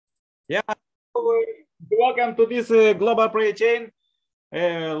Yeah, welcome to this global prayer chain.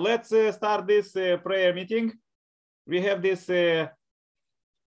 Let's start this prayer meeting. We have this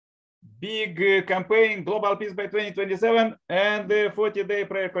big campaign, Global Peace by 2027, and 40-day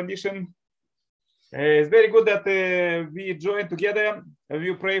prayer condition. It's very good that we join together.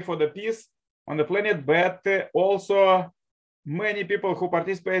 We pray for the peace on the planet, but also many people who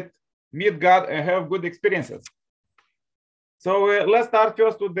participate meet God and have good experiences. So let's start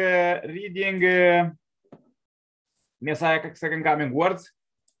first with the reading Messiah Second Coming words.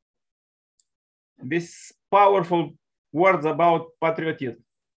 These powerful words about patriotism.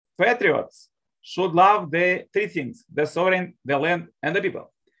 Patriots should love the three things: the sovereign, the land, and the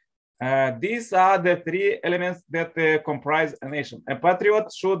people. These are the three elements that comprise a nation. A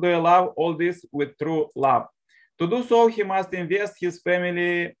patriot should love all this with true love. To do so, he must invest his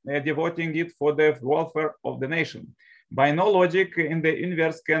family, devoting it for the welfare of the nation. By no logic in the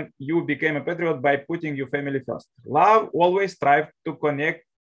universe can you become a patriot by putting your family first. Love always strives to connect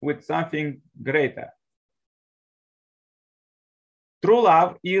with something greater. True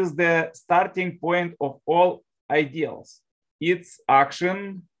love is the starting point of all ideals. Its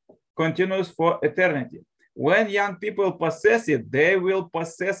action continues for eternity. When young people possess it, they will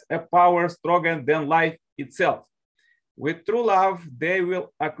possess a power stronger than life itself. With true love, they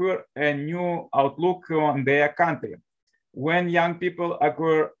will acquire a new outlook on their country. When young people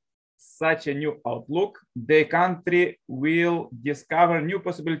acquire such a new outlook, the country will discover new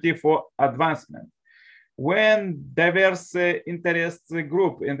possibility for advancement. When diverse interest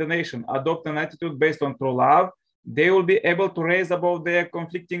group in the nation adopt an attitude based on true love, they will be able to raise above their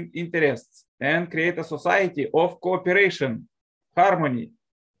conflicting interests and create a society of cooperation, harmony,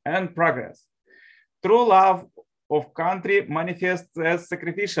 and progress. True love of country manifests as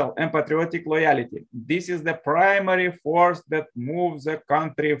sacrificial and patriotic loyalty. This is the primary force that moves the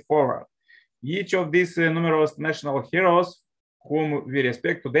country forward. Each of these numerous national heroes whom we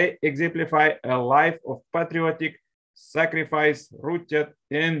respect today exemplify a life of patriotic sacrifice rooted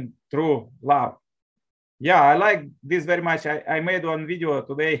in true love. Yeah, I like this very much. I made one video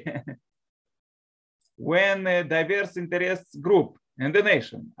today. When a diverse interests group in the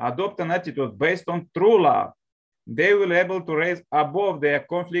nation adopt an attitude based on true love, they will be able to raise above their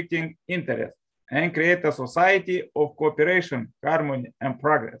conflicting interests and create a society of cooperation, harmony, and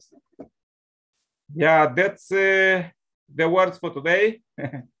progress. Yeah, that's the words for today.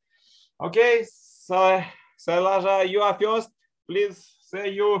 Okay, so Elijah, you are first. Please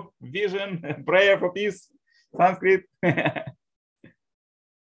say your vision, prayer for peace, Sanskrit.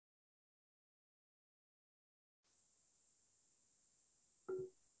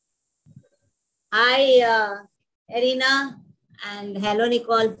 Hi, Erina, and hello,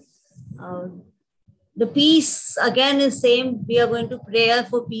 Nicole. The peace again is same. We are going to pray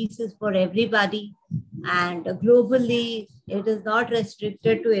for peace is for everybody, and globally, it is not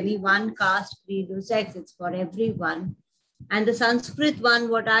restricted to any one caste, creed, or sex. It's for everyone. And the Sanskrit one,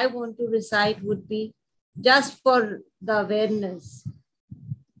 what I want to recite would be just for the awareness.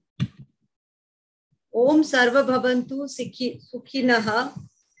 Om Sarva Bhavantu Sukhinaha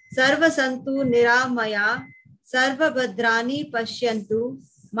Sarva Santu Niramaya Sarva Bhadrani Pashyantu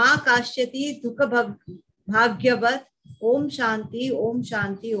Ma Kashyati Dukha Bhagyavat Om Shanti Om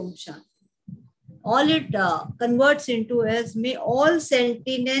Shanti Om Shanti. All it converts into is may all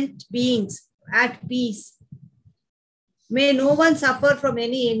sentient beings at peace. May no one suffer from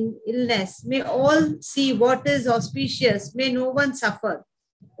any illness. May all see what is auspicious. May no one suffer.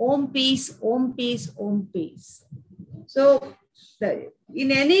 Om peace, Om peace, Om peace. So,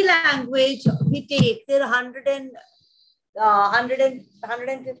 in any language we take, there are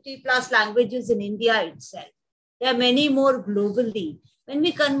 150 plus languages in India itself. There are many more globally. When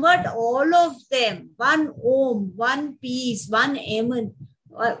we convert all of them, one Om, one peace, one Amen,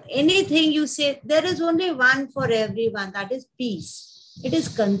 or anything you say, there is only one for everyone, that is peace. It is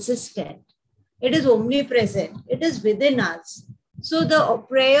consistent. It is omnipresent. It is within us. So the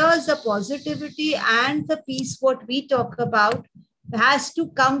prayers, the positivity and the peace, what we talk about, has to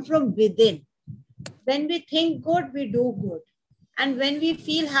come from within. When we think good, we do good. And when we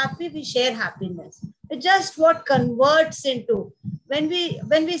feel happy, we share happiness. It's just what converts into. When we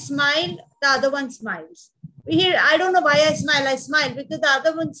smile, the other one smiles. I don't know why I smile because the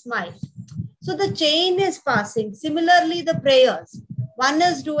other one smiles. So the chain is passing. Similarly, the prayers. One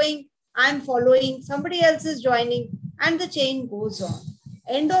is doing, I'm following, somebody else is joining, and the chain goes on.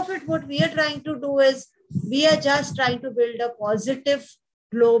 End of it, what we are trying to do is, we are just trying to build a positive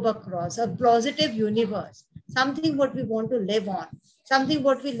globe across, a positive universe, something what we want to live on, something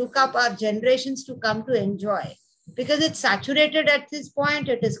what we look up our generations to come to enjoy. because it's saturated at this point.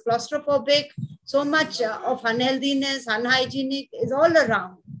 It is claustrophobic. So much of unhealthiness, unhygienic is all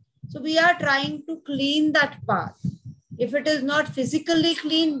around. So we are trying to clean that path. If it is not physically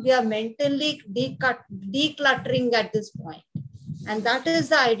clean, we are mentally decluttering at this point. And that is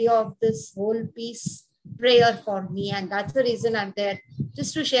the idea of this whole peace prayer for me. And that's the reason I'm there,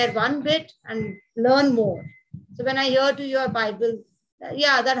 just to share one bit and learn more. So when I hear to your Bible,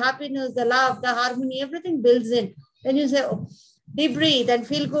 yeah, that happiness, the love, the harmony, everything builds in. Then you say, oh, deep breathe and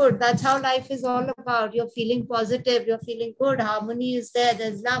feel good. That's how life is all about. You're feeling positive, you're feeling good, harmony is there,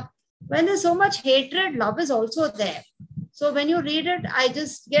 there's love. When there's so much hatred, love is also there. So when you read it, I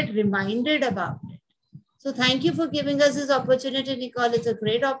just get reminded about it. So thank you for giving us this opportunity, Nicole. It's a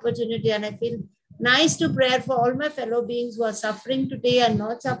great opportunity, and I feel nice to pray for all my fellow beings who are suffering today and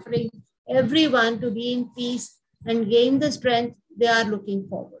not suffering, everyone to be in peace and gain the strength they are looking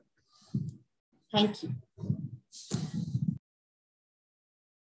forward. Thank you.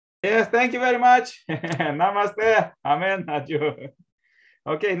 Yes, thank you very much. Namaste. Amen. Adieu.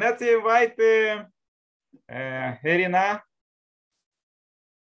 Okay, let's invite Irina.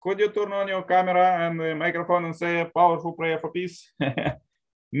 Could you turn on your camera and the microphone and say a powerful prayer for peace?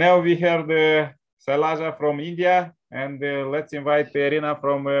 Now we heard Sailaja from India, and let's invite Irina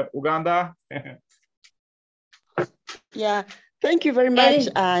from Uganda. Yeah, thank you very much,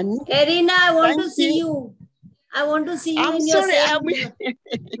 Anne. Irina, I want to see you. I want to see you I'm in sorry, your same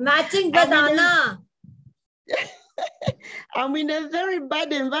matching with Anna. I'm in a very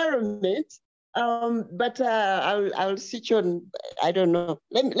bad environment, but I'll switch on. I don't know.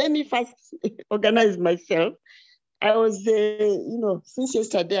 Let me first organize myself. I was, since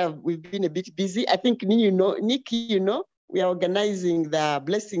yesterday we've been a bit busy. I think Nick, we are organizing the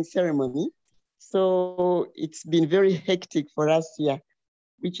blessing ceremony. So it's been very hectic for us here,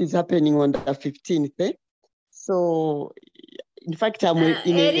 which is happening on the 15th. So, in fact, I'm in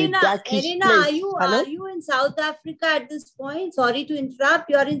Irina, a darkish Irina, place. are you in South Africa at this point? Sorry to interrupt.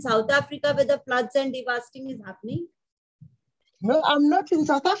 You are in South Africa where the floods and devastating is happening? No, I'm not in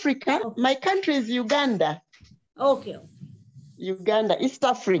South Africa. Okay. My country is Uganda. Okay. Uganda, East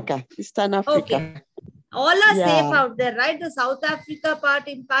Africa, Eastern Africa. Okay. All are safe out there, right? The South Africa part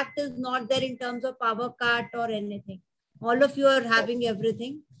impact is not there in terms of power cut or anything. All of you are having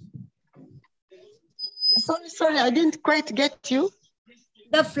everything. Sorry, I didn't quite get you.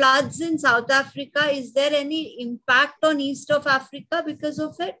 The floods in South Africa, is there any impact on East of Africa because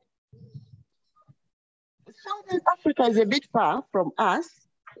of it? Southern Africa is a bit far from us,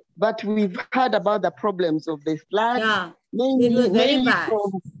 but we've heard about the problems of the flood. Yeah, it was very bad.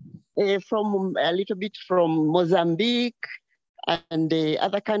 From a little bit from Mozambique and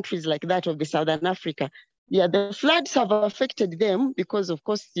other countries like that of the Southern Africa. Yeah, the floods have affected them because, of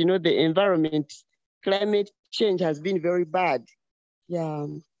course, the environment, climate change has been very bad. Yeah.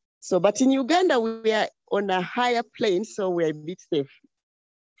 So, but in Uganda, we are on a higher plane, so we're a bit safe.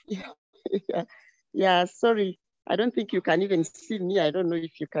 Yeah. Yeah, sorry. I don't think you can even see me. I don't know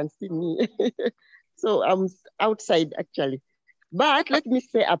if you can see me. So I'm outside, actually. But let me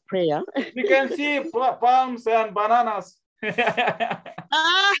say a prayer. We can see palms and bananas.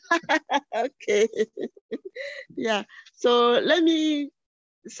 Okay. Yeah. So let me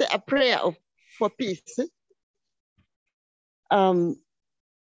say a prayer for peace. Our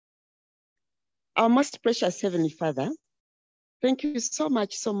most precious Heavenly Father, thank you so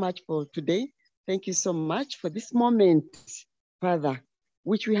much for today. Thank you so much for this moment, Father,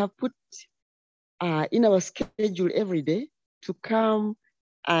 which we have put in our schedule every day to come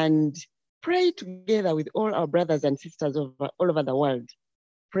and pray together with all our brothers and sisters all over the world.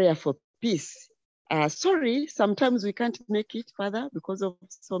 Prayer for peace. Sorry, sometimes we can't make it, Father, because of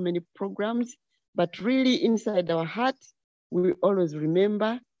so many programs, but really inside our heart, we always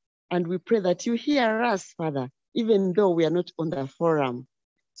remember and we pray that you hear us, Father, even though we are not on the forum.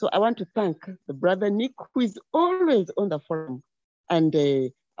 So I want to thank the brother Nick, who is always on the forum, and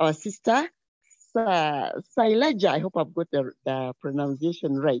our sister, Sailaja. I hope I've got the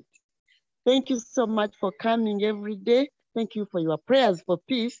pronunciation right. Thank you so much for coming every day. Thank you for your prayers for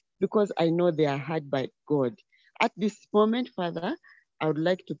peace, because I know they are heard by God. At this moment, Father, I would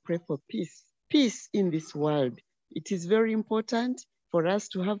like to pray for peace. Peace in this world. It is very important for us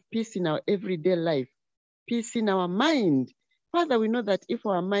to have peace in our everyday life. Peace in our mind. Father, we know that if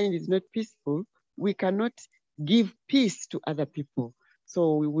our mind is not peaceful, we cannot give peace to other people.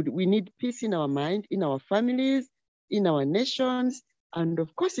 So we need peace in our mind, in our families, in our nations, and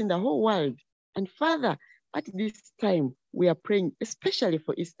of course in the whole world. And Father, at this time, we are praying especially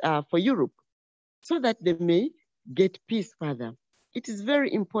for Europe, so that they may get peace, Father. It is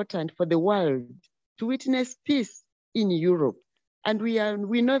very important for the world to witness peace in Europe. And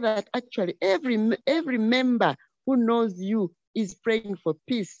we know that actually every member who knows you is praying for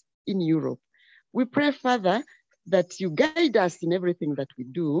peace in Europe. We pray, Father, that you guide us in everything that we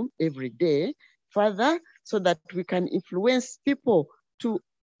do every day, Father, so that we can influence people to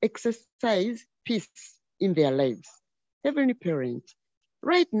exercise peace in their lives. Heavenly Parent,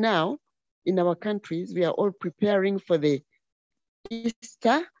 right now in our countries, we are all preparing for the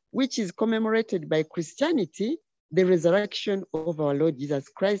Easter, which is commemorated by Christianity, the resurrection of our Lord Jesus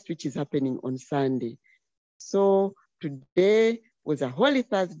Christ, which is happening on Sunday. So today was a Holy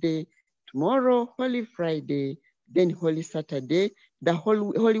Thursday, tomorrow Holy Friday, then Holy Saturday, the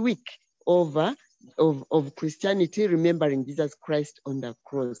Holy Week of Christianity, remembering Jesus Christ on the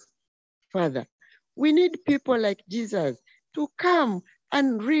cross. Father, we need people like Jesus to come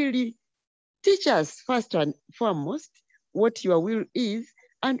and really teach us first and foremost what your will is,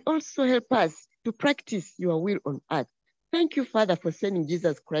 and also help us to practice your will on earth. Thank you, Father, for sending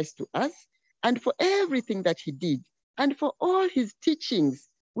Jesus Christ to us and for everything that he did and for all his teachings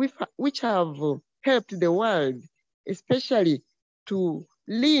which have helped the world, especially to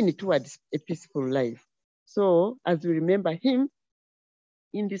lean towards a peaceful life. So as we remember him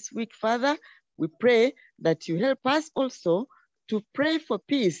in this week, Father, we pray that you help us also to pray for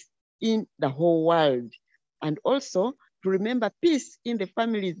peace in the whole world, and also to remember peace in the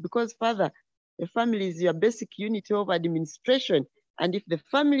families, because Father, the family is your basic unit of administration. And if the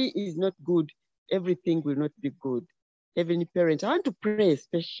family is not good, everything will not be good. Heavenly Parent, I want to pray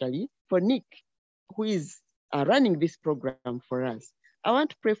especially for Nick, who is running this program for us. I want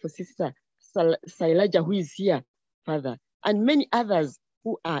to pray for Sister Sailaja, who is here, Father, and many others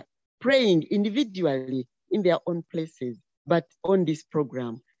who are praying individually in their own places, but on this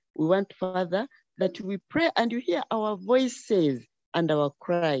program. We want, Father, that we pray and you hear our voices and our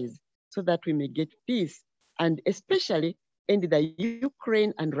cries so that we may get peace, and especially end the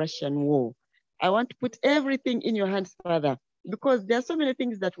Ukraine and Russian war. I want to put everything in your hands, Father, because there are so many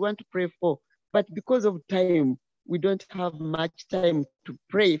things that we want to pray for, but because of time, we don't have much time to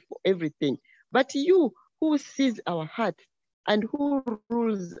pray for everything. But you who sees our heart and who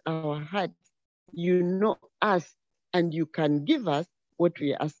rules our heart, you know us and you can give us what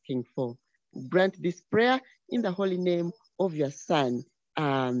we are asking for. Grant this prayer in the holy name of your Son.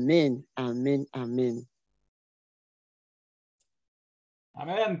 Amen, amen, amen.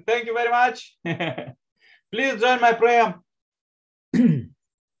 Amen. Thank you very much. Please join my prayer.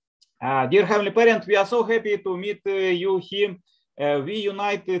 Dear Heavenly Parent, we are so happy to meet you here. We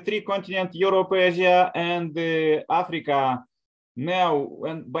unite three continents, Europe, Asia, and Africa now,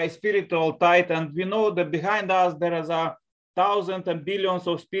 and by spiritual tie. And we know that behind us there is a thousands and billions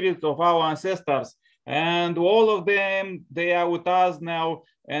of spirits of our ancestors, and all of them, they are with us now,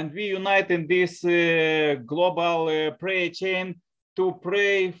 and we unite in this global prayer chain to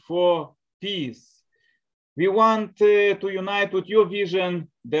pray for peace. We want to unite with your vision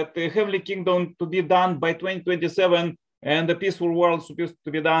that the heavenly kingdom to be done by 2027 and the peaceful world supposed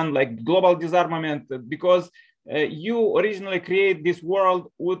to be done like global disarmament, because you originally create this world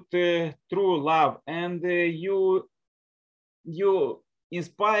with true love, and you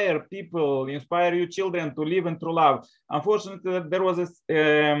inspire people, inspire your children to live in true love. Unfortunately, there was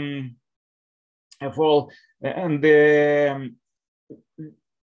a fall, and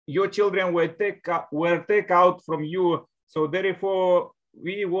your children were taken out from you. So therefore,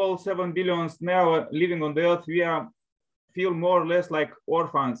 we all 7 billions now living on the earth, we feel more or less like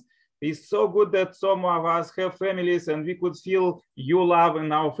orphans. It's so good that some of us have families and we could feel your love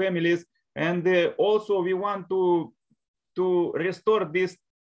in our families. And also we want to restore this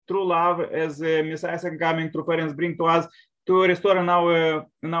true love as Messiah is coming through parents bring to us, to restore in ourselves,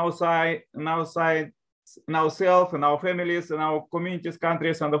 in our families, in our communities,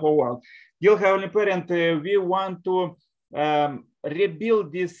 countries, and the whole world. Dear Heavenly Parent, we want to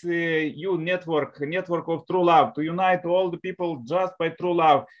rebuild this network of true love, to unite all the people just by true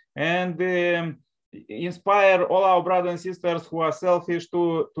love, and inspire all our brothers and sisters who are selfish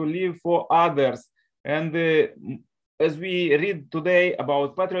to live for others. And as we read today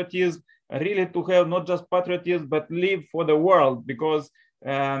about patriotism, really to have not just patriotism, but live for the world, because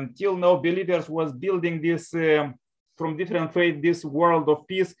till now believers was building this from different faith, this world of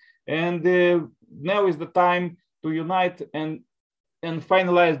peace. And now is the time to unite and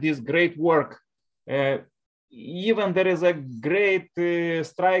finalize this great work. Even there is a great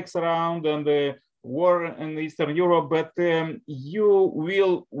strikes around and the war in Eastern Europe, but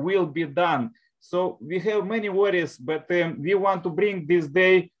you will be done. So we have many worries, but we want to bring this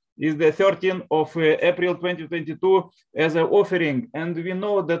day, is the 13th of April 2022, as an offering. And we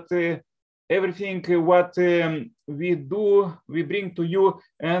know that everything what we do, we bring to you,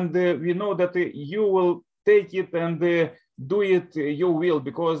 and we know that you will take it and do it your will,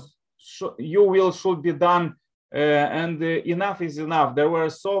 because your will should be done, and enough is enough. There were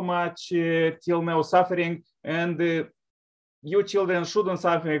so much till now suffering, and you children shouldn't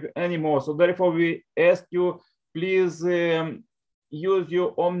suffer anymore. So therefore we ask you, please use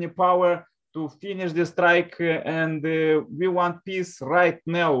your omnipower to finish the strike, and we want peace right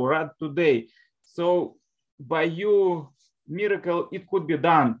now, right today. So by you miracle, it could be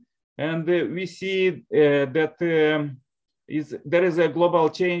done. And we see that there is a global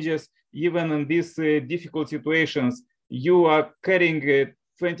changes even in these difficult situations. You are carrying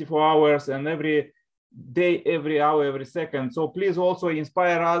 24 hours and every day, every hour, every second. So please also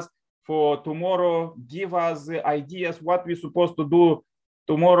inspire us for tomorrow. Give us ideas what we're supposed to do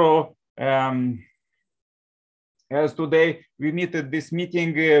tomorrow. As today we meet at this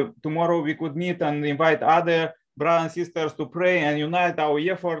meeting, tomorrow we could meet and invite other brothers and sisters to pray and unite our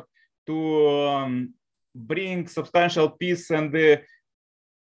effort to bring substantial peace and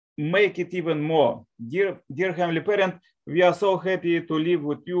make it even more. Dear Heavenly Parent, we are so happy to live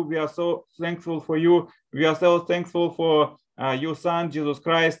with you. We are so thankful for you. We are so thankful for your Son, Jesus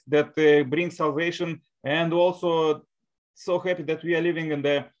Christ, that brings salvation, and also so happy that we are living in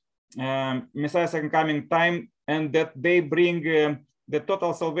the Messiah's second coming time, and that they bring the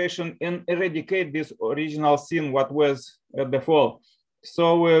total salvation and eradicate this original sin what was at the fall.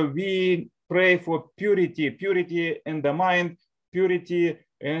 So we pray for purity in the mind, purity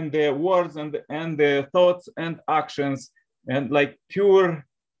in the words and the thoughts and actions, and like pure,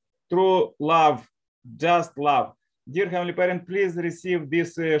 true love, just love. Dear Heavenly Parent, please receive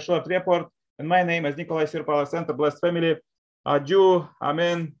this short report. And my name is Nikolai Sirpal, Center Blessed Family. Adieu.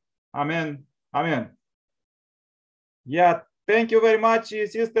 Amen. Amen. Amen. Yeah. Thank you very much,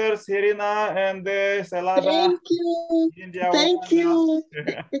 sisters Irina and Salada. Thank you. India, Thank you.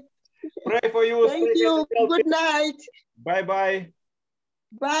 Pray for you. Thank you. Good night. Bye-bye.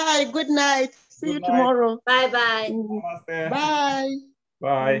 Bye. Good night. See you tomorrow. Bye-bye. Namaste. Bye.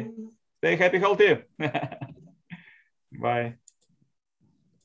 Bye. Stay happy, healthy. Bye.